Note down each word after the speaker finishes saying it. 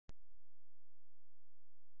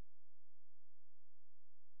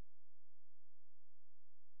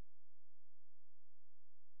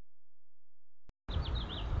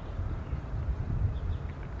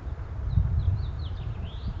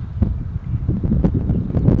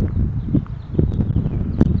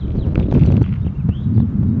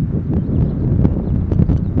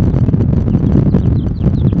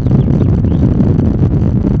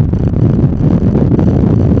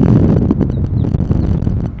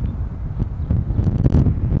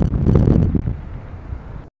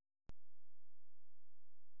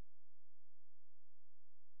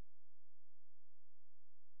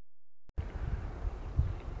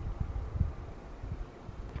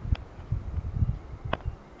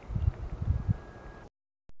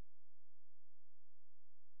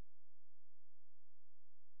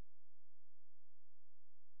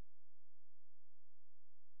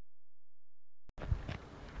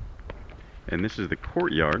And this is the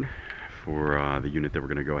courtyard for the unit that we're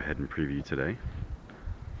going to go ahead and preview today.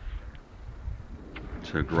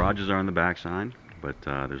 So garages are on the back side, but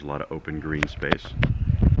there's a lot of open green space.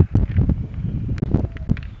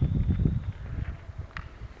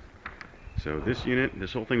 So this unit,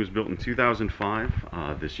 this whole thing was built in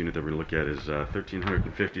 2005. This unit that we're going to look at is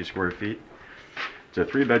 1,350 square feet. It's a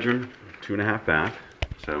 3-bedroom, 2.5 bath.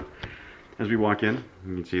 So as we walk in,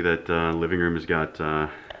 you can see that living room has got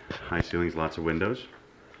high ceilings, lots of windows.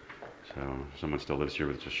 So someone still lives here,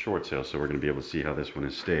 but it's a short sale, so we're going to be able to see how this one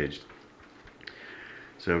is staged.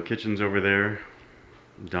 So kitchen's over there,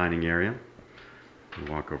 dining area.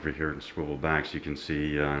 We'll walk over here and swivel back so you can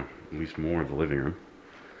see at least more of the living room.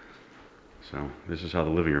 So this is how the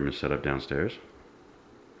living room is set up downstairs.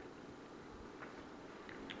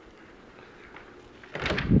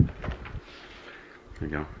 There you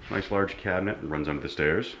go. Nice large cabinet that runs under the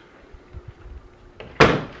stairs.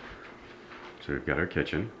 So we've got our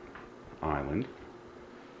kitchen, island.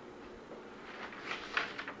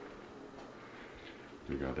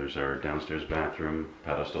 There you go. There's our downstairs bathroom,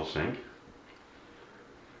 pedestal sink.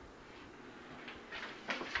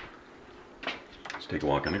 Let's take a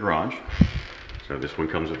walk in the garage. So this one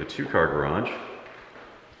comes with a 2-car garage.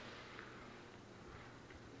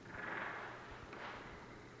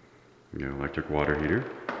 You know, electric water heater.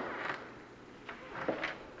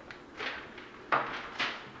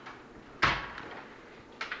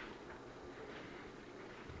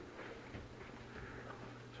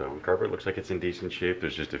 So carpet looks like it's in decent shape.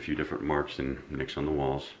 There's just a few different marks and nicks on the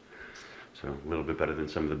walls. So a little bit better than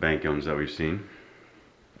some of the bank owns that we've seen.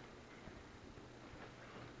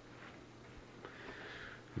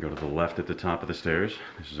 Go to the left at the top of the stairs.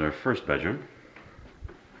 This is our first bedroom.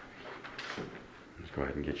 Let's go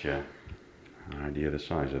ahead and get you an idea of the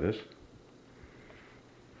size of this.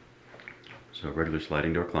 So regular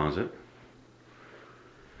sliding door closet.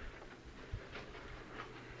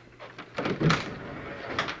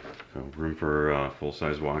 So room for a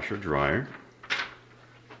full-size washer, dryer.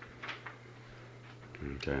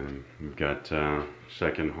 Okay, we've got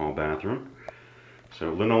second hall bathroom.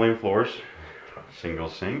 So linoleum floors, single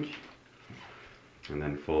sink, and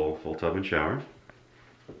then full tub and shower.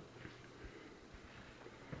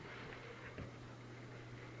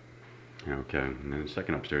 Okay, and then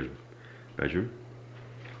second upstairs bedroom.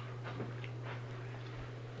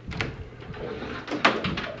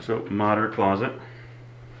 So moderate closet.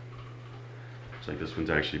 Looks like this one's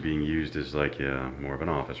actually being used as like more of an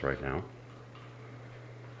office right now.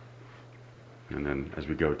 And then as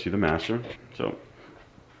we go to the master, so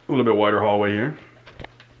a little bit wider hallway here.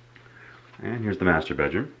 And here's the master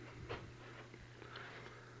bedroom.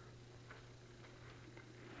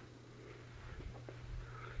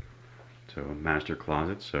 So master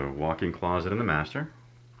closet, so walk-in closet in the master.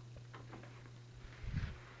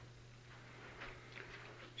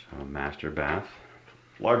 So master bath,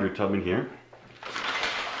 larger tub in here.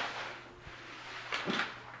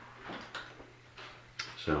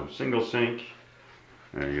 So single sink,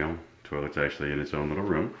 there you go. Toilet's actually in its own little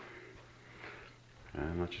room.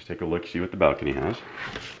 And let's just take a look, see what the balcony has.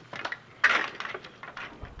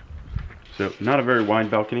 So not a very wide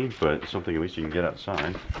balcony, but something at least you can get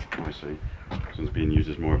outside. Obviously, this one's being used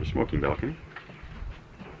as more of a smoking balcony.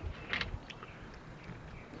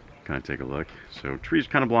 Kind of take a look. So trees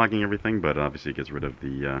kind of blocking everything, but obviously it gets rid of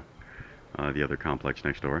the other complex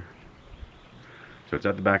next door. So it's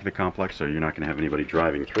at the back of the complex, so you're not going to have anybody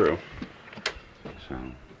driving through. So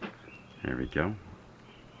there we go.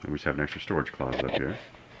 And we just have an extra storage closet up here.